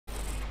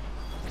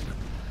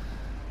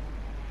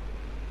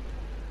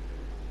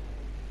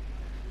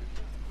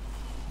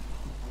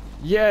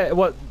Yeah,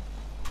 what?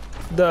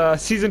 The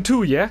season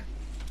 2, yeah?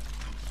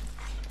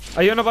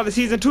 Are you on about the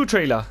season 2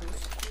 trailer?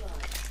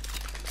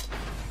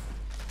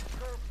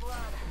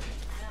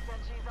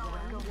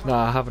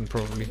 Nah, I haven't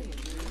probably.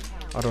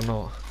 I don't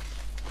know.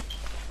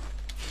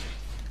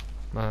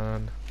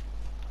 Man.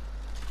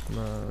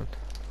 Man.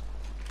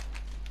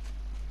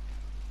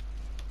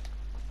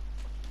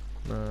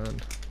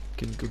 Man.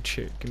 Give me good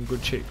shit. Give me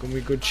good shit. Give me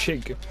good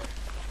shit.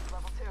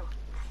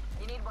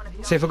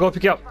 Safe, I'll go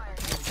pick you up.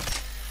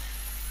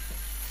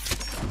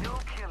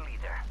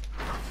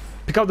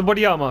 Pick up the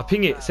body armor.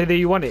 Ping it. Say that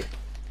you want it.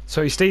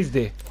 So he stays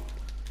there.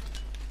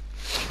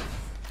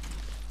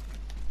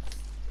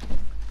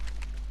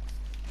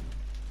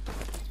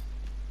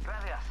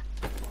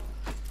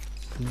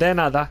 De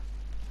nada.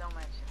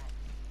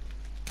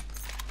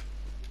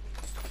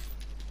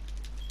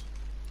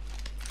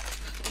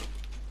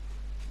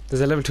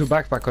 There's a level 2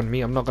 backpack on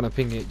me. I'm not gonna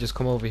ping it. Just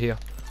come over here.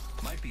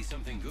 Might be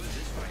something good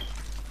this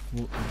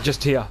way.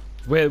 Just here.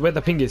 Where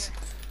the ping is.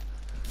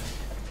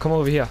 Come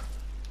over here.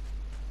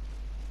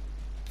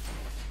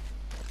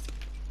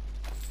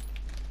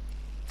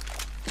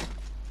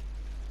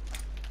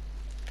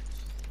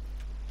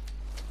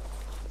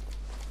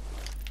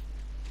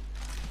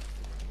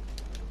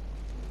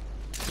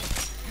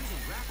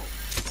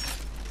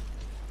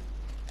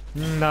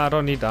 Nah, I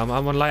don't need that. I'm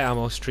on light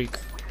ammo streak.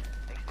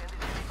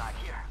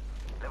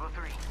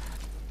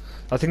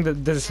 I think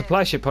that there's a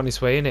supply ship on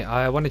its way, innit?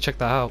 I want to check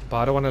that out, but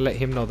I don't want to let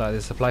him know that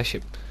there's a supply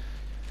ship.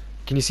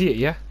 Can you see it,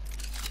 yeah?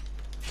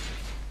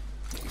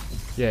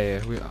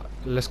 Yeah.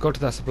 Let's go to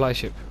that supply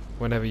ship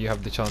whenever you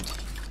have the chance.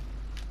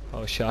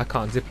 Oh shit, I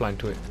can't zipline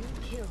to it.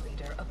 New kill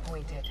leader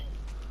appointed.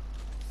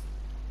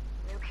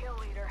 New kill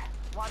leader.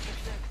 Watch your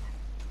six.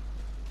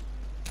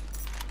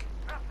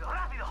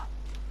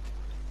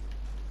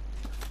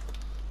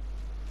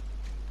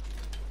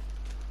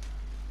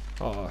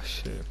 Oh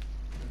shit.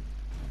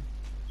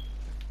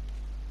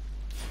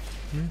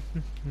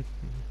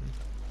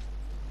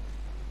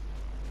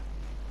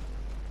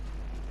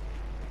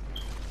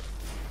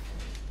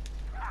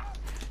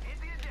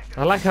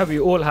 I like how we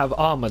all have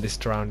armor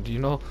this round, you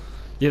know?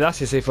 Yeah,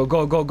 that's it, Safer.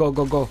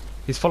 Go.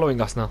 He's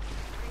following us now.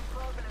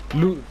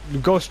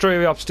 Go straight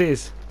away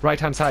upstairs. Right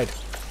hand side.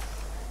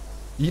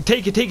 You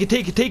take it.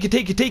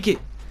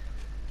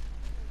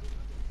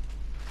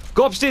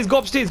 Go upstairs.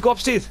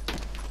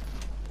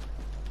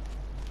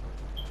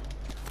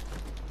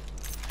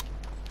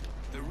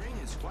 The ring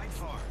is quite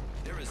far.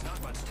 There is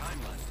not much time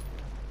left.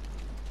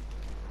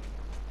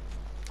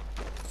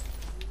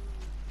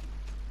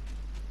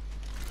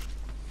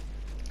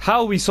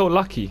 How are we so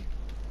lucky?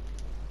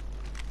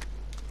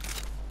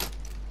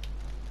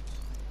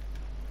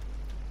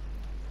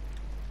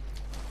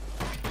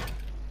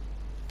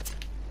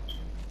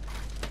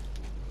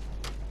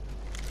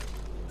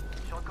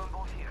 Shotgun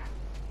bolt here.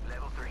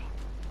 Level 3.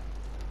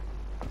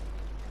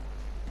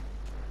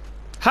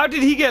 How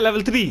did he get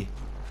level 3?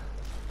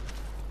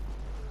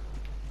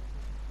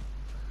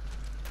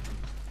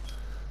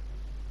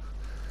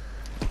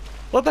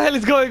 What the hell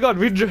is going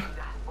on?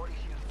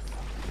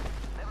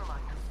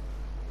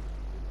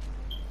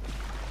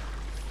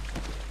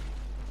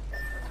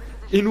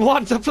 In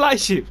one supply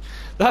ship.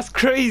 That's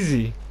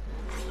crazy.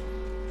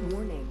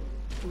 Warning.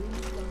 Ring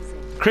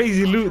closing.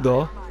 Crazy loot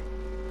though.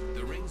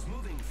 The ring's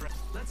moving.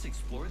 Let's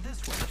explore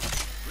this one.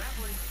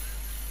 Grappling.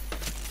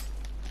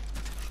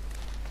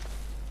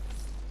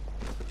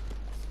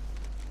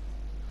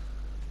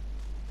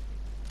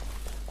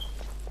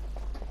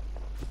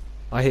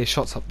 I hear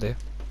shots up there.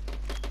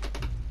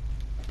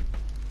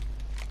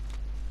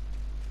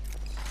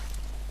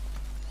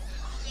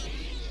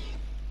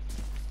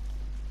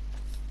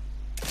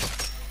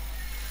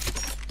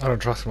 I don't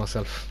trust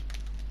myself.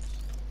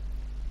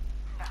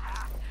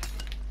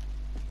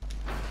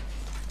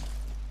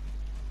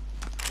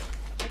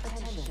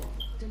 Attention.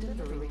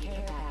 Delivery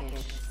care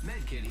package.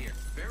 Medkit here.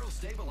 Barrel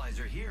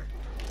stabilizer here.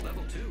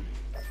 Level 2.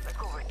 Let's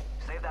go, Rick.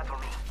 Save that for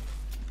me.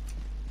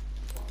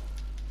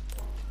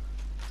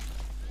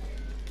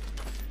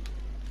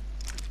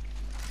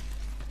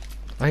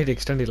 I need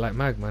extended light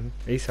mag, man.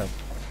 ASAP.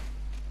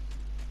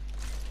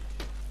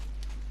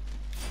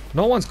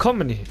 No one's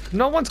coming here.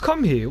 No one's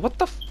come here. What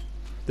the f...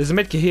 There's a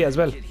medkit here as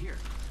well. Medkit here.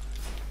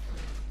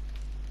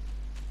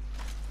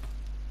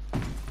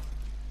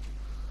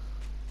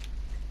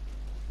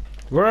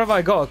 Wherever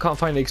I go, I can't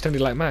find the extended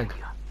light mag.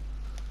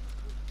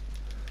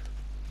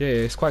 Yeah,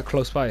 it's quite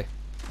close by.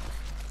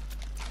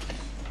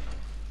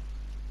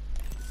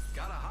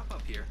 Gotta hop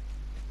up here.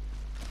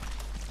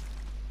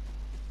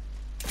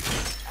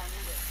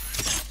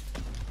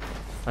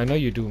 I know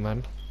you do,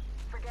 man.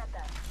 Forget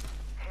that.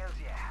 Hells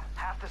yeah.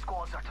 Half the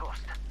squads are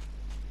toast.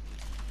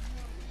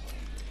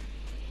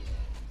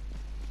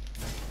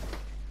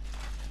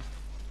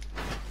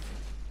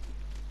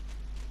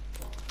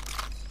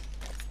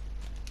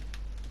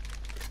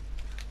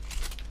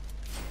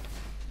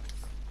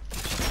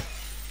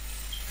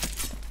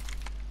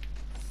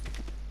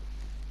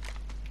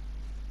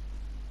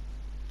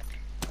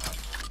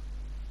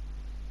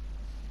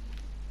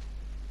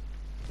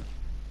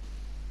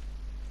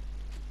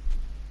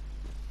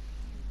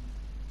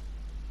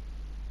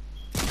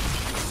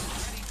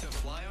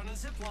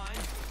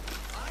 offline.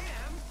 I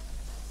am.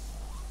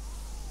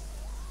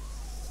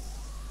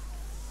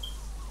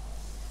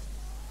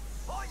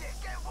 Oye,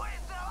 qué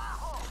buen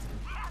trabajo.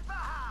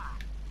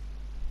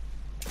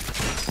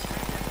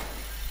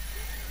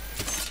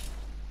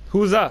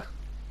 Who's that?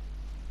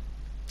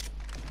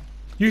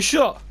 You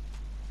shot?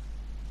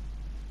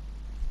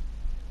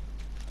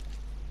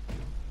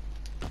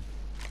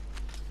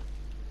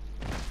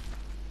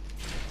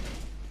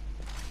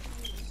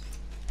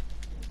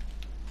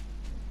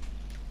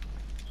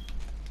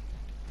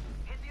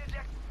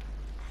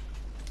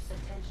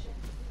 Attention.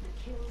 The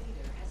kill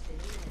leader has been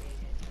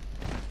eliminated.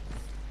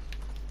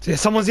 Yeah,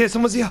 someone's here,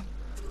 someone's here.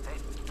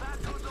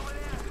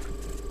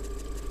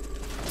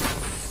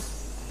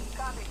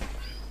 Copy.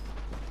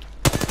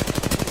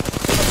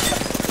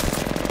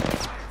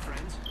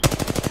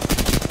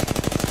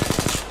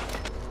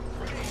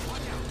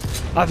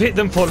 I've hit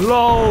them for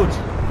loads.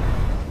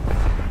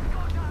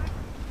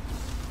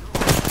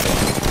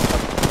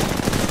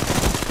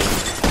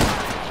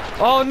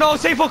 Oh no,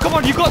 Soical, come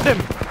on, you got them.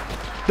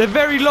 They're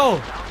very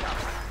low.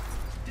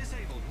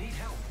 Disabled. Need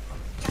help.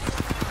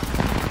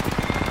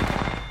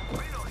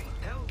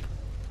 Help.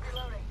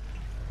 Reloading.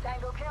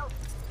 Tango killed.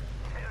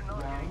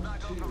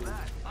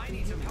 I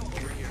need some help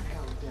over here.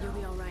 You'll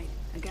be all right.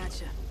 I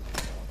gotcha.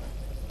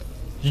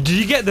 Did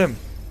you get them?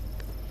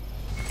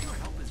 Your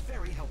help is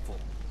very helpful.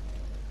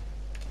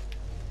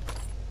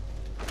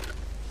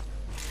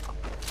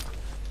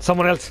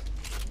 Someone else.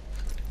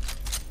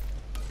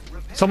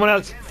 Someone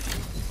else.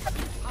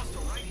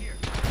 Hostile right here.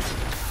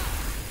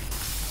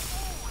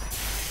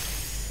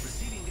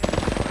 Receiving damage.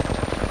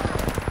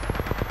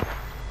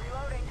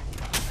 Reloading.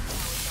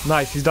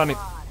 Nice, he's done it.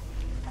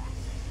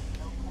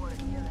 No quarter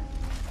given.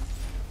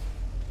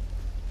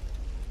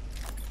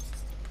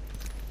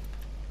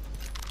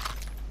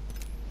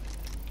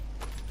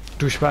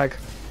 Douchebag.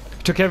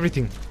 He took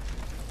everything.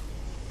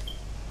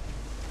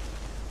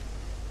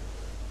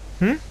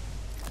 Hmm?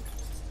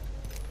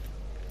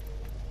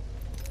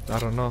 I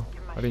don't know.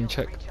 Give my I didn't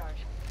shield a check.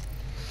 recharge.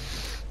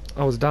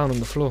 I was down on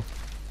the floor.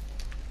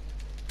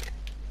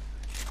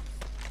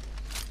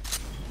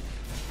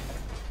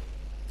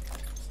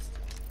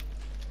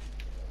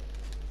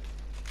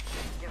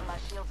 Give my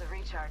shields a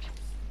recharge.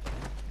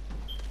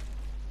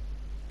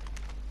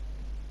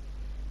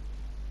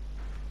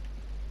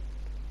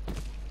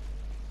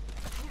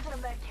 Using a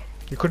med kit.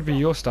 It could be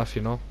your stuff,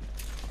 you know.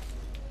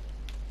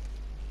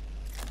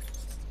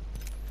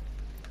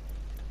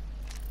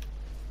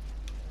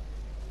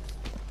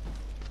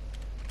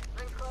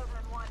 Ring's closing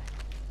in 1.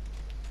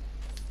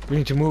 We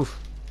need to move.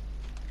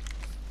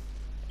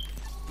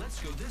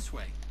 Let's go this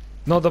way.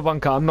 Not the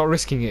bunker, I'm not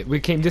risking it. We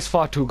came this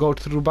far to go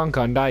through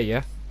bunker and die,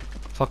 yeah?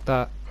 Fuck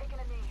that. Taking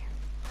a knee.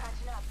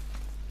 Patching up.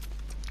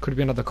 Could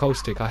be another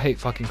caustic. I hate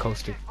fucking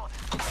caustic.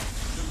 The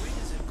ring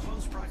is in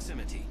close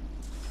proximity.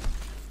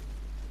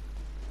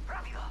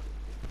 Rápido.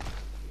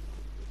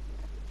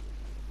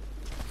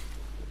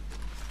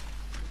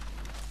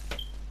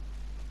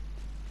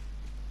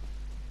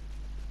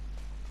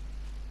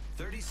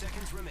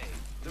 Seconds remain.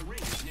 The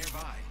ring is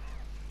nearby.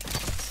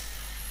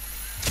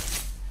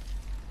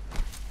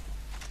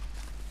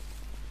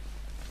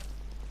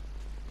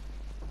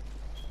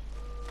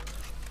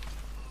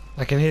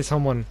 I can hear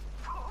someone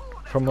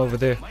from over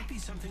there. Might be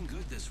something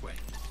good this way.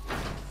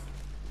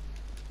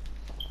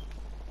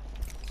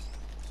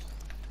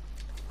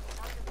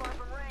 Not too far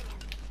from ring.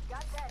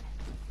 Got 10.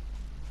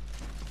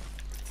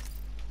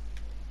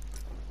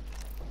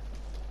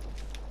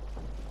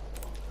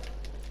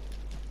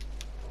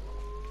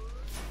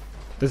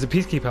 There's a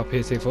peacekeeper up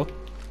here, Soical. In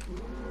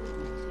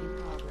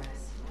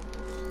progress.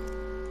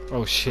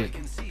 Oh I shit.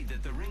 can see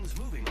that the ring's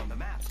moving on the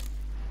map.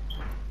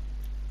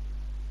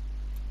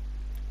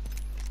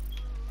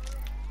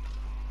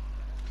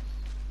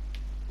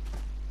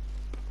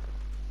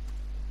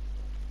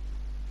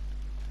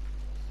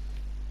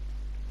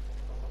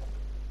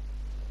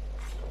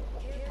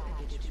 Care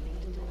package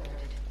being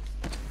delivered.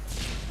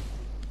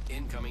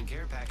 Incoming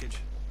care package.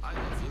 I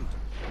love loot.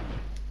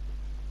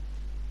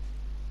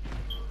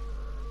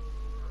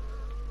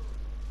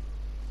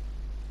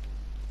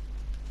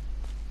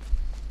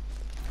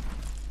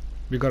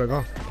 We gotta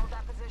go. Hold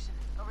that position.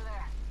 Over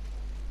there.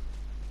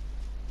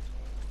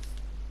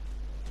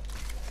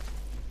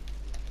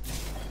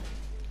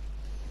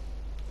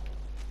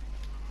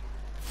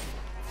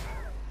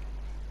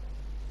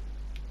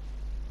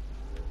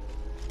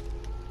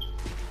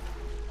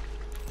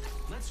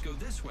 Let's go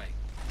this way.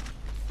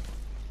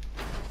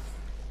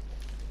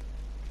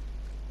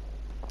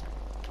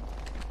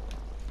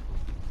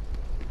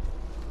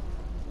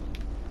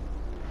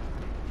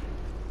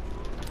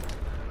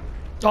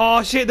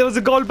 Oh shit, there was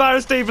a gold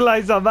barrel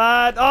stabilizer,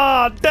 man.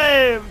 Oh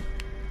damn.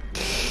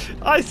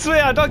 I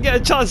swear I don't get a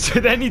chance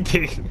with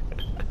anything.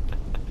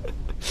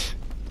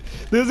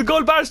 There was a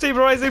gold barrel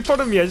stabilizer in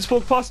front of me. I just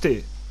walked past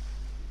it.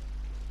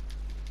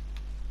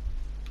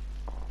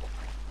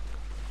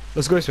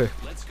 Let's go this way.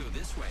 Let's go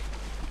this way.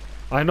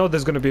 I know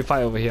there's gonna be a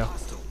fight over here.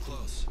 Hostile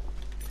close.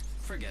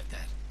 Forget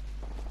that.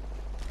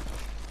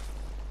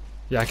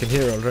 Yeah, I can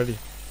hear it already.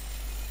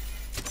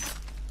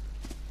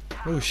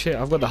 Oh shit,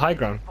 I've got the high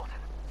ground.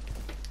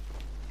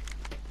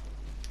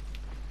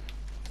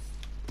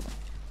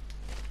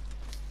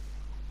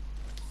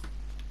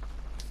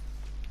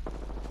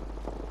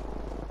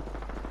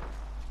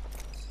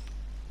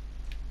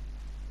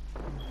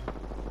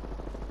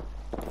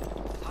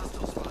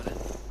 Hostile spotted.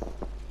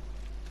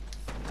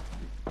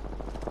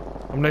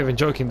 I'm not even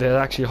joking, they're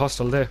actually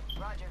hostile there.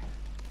 Roger.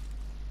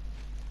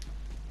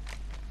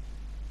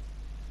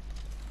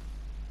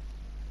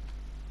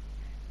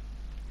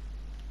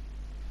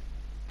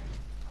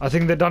 I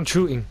think they're done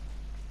shooting.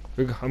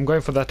 I'm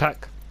going for the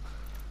attack.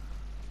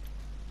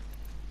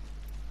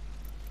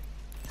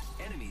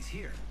 Enemies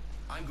here.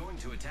 I'm going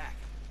to attack.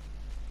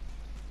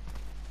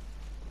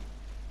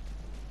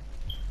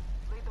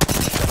 Lead the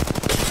way.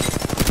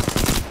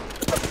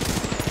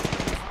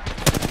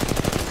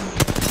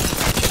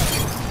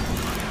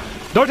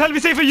 Don't tell me,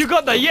 Safer, you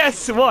got that!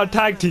 Yes! What a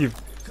tag team!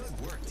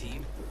 Good work,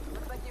 team.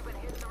 Looks like you've been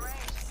hitting the range.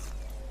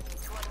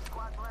 2 other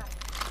squads left.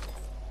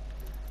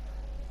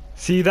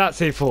 See that,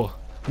 Safer?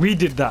 We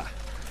did that.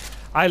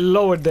 I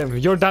lowered them.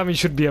 Your damage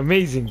should be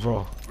amazing,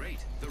 bro. Great.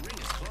 The ring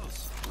is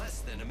close.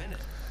 Less than a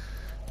minute.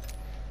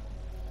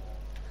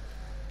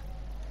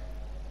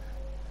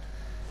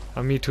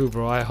 And me too,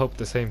 bro. I hope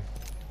the same.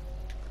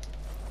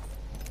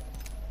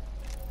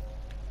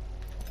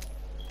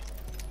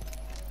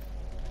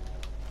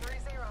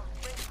 Ring's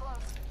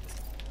close.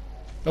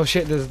 Oh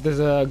shit, there's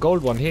a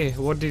gold one here.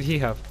 What did he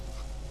have?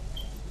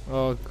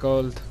 Oh,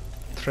 gold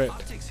thread.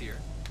 Optics here.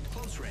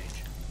 Close range.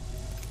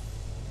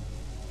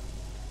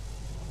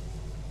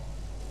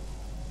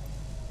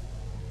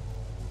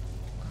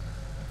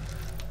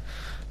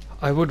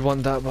 I would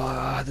want that,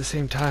 but at the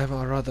same time,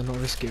 I'd rather not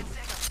risk it.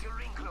 Your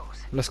ring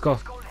close. Let's go.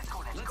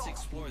 Let's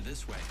explore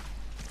this way.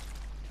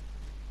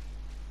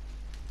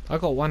 I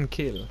got 1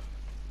 kill.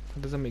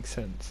 That doesn't make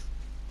sense.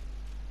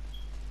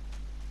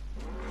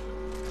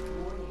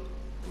 Warning.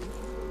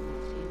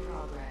 Movement in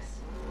progress.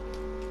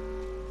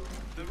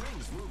 The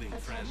ring's moving,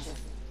 friends. Attention.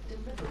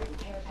 Delivering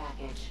care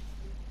package.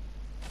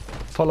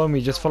 Follow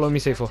me, just follow me,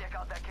 Safer. Check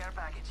out that care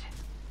package.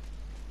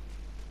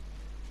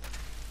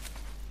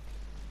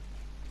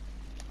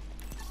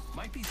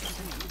 Might be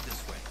something good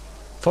this way.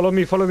 Follow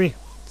me, follow me.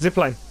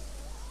 Zipline.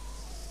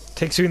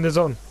 Takes you in the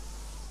zone.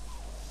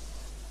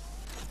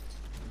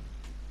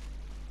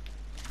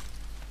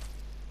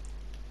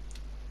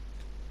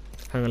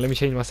 Hang on, let me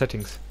change my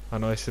settings. I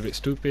know it's a bit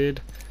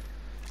stupid.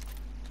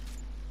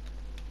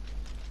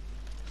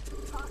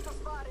 Hostile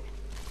spotted.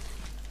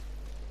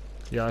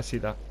 Yeah, I see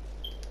that.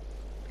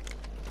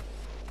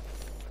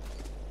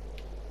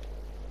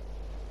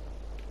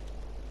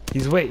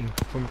 He's waiting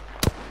for...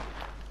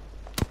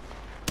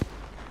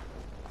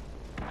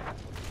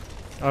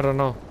 I don't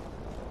know.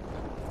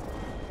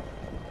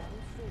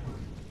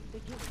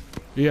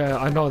 Yeah,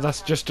 I know,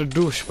 that's just a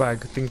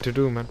douchebag thing to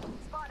do, man.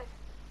 Spotted.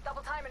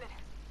 Double timing it.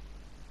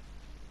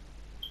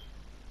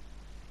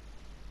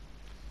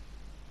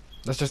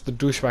 That's just the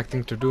douchebag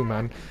thing to do,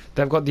 man.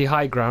 They've got the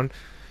high ground.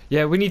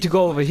 Yeah, we need to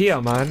go over here,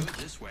 man.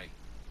 This way.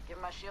 Give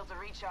my shield a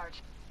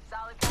recharge.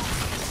 Solid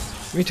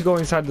copy. We need to go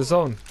inside the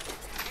zone.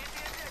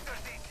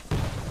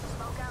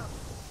 Smoke out.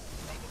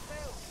 Make it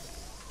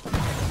 2.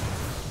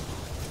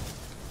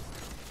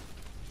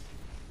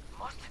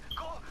 Must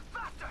go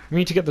faster. We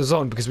need to get the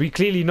zone because we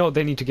clearly know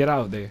they need to get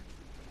out there.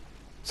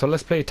 So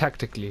let's play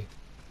tactically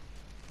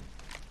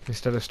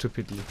instead of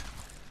stupidly.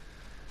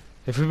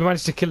 If we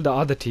manage to kill the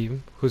other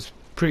team, who's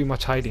pretty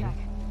much hiding.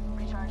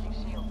 Recharging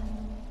shield.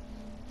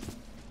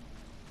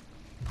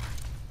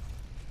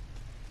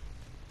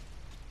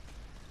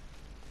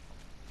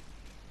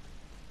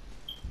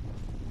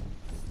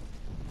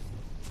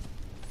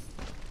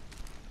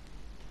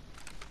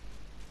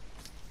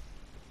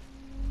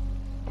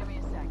 Give me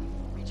a sec.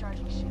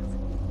 Recharging shield.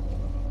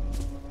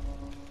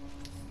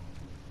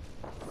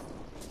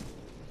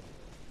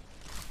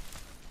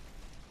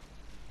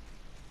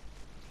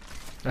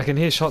 I can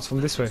hear shots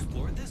from this way.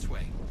 Explore this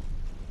way.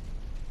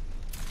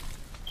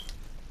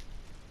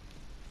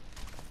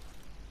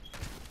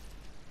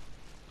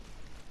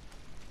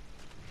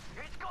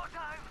 It's go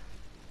time.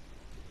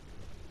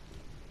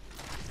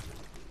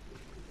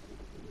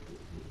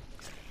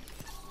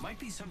 Might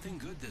be something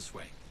good this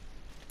way.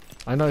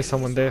 I know there's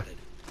someone there.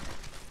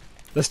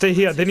 Let's stay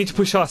here. They need to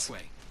push us. This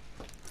way.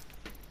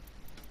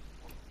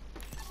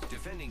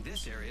 Defending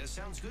this area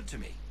sounds good to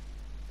me.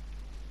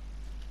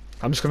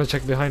 I'm just gonna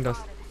check behind us.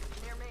 Spotted.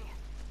 Near me.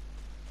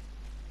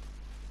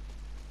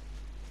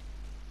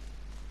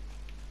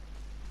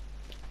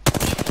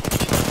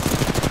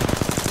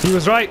 He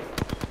was right.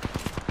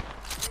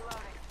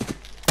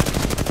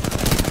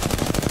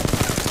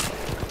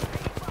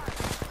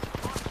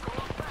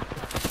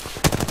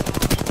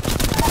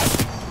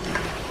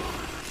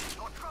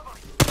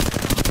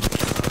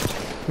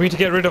 We need to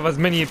get rid of as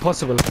many as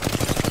possible.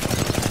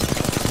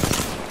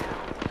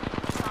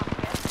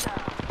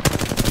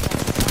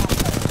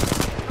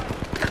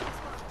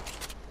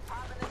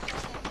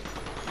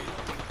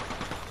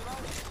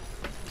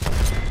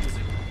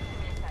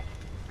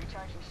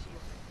 Recharging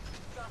shield.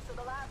 Got to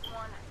the last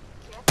one.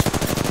 Yep.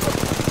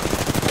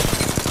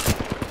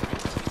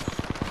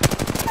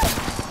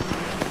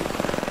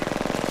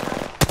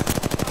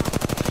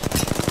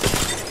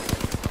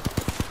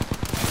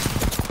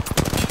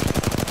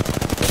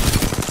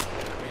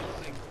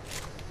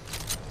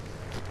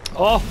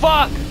 Oh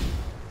fuck!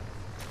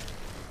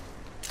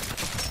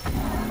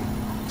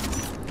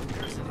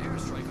 There's an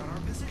airstrike on our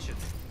position.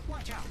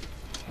 Watch out.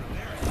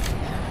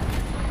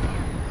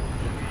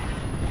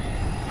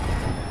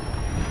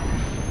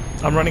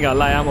 I'm running out of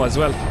light ammo as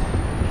well.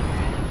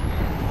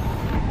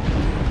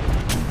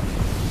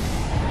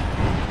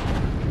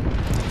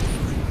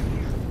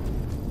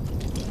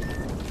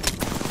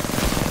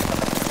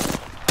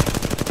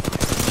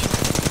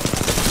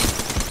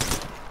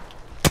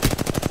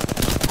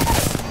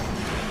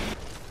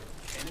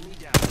 Enemy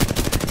down.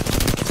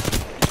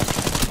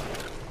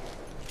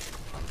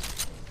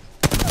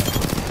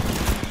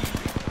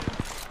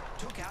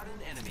 Took out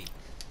an enemy.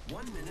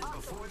 1 minute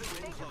before the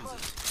ring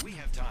closes. We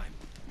have time.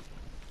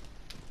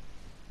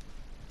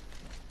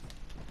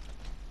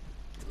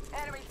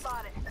 Enemy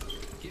spotted.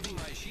 Giving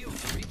my shield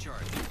to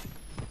recharge.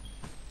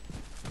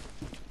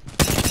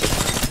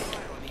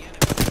 Fire on the enemy.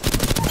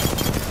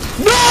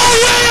 No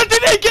way! I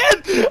did it again!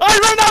 I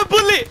ran out of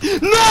bullet!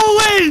 No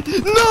way!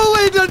 No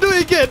way did I do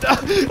it again!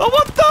 Oh,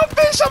 what the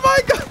fish am I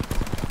got?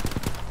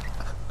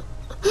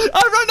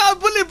 I ran out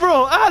of bullet,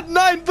 bro! I had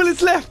 9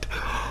 bullets left!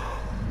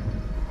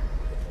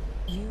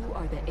 You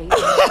are the agent.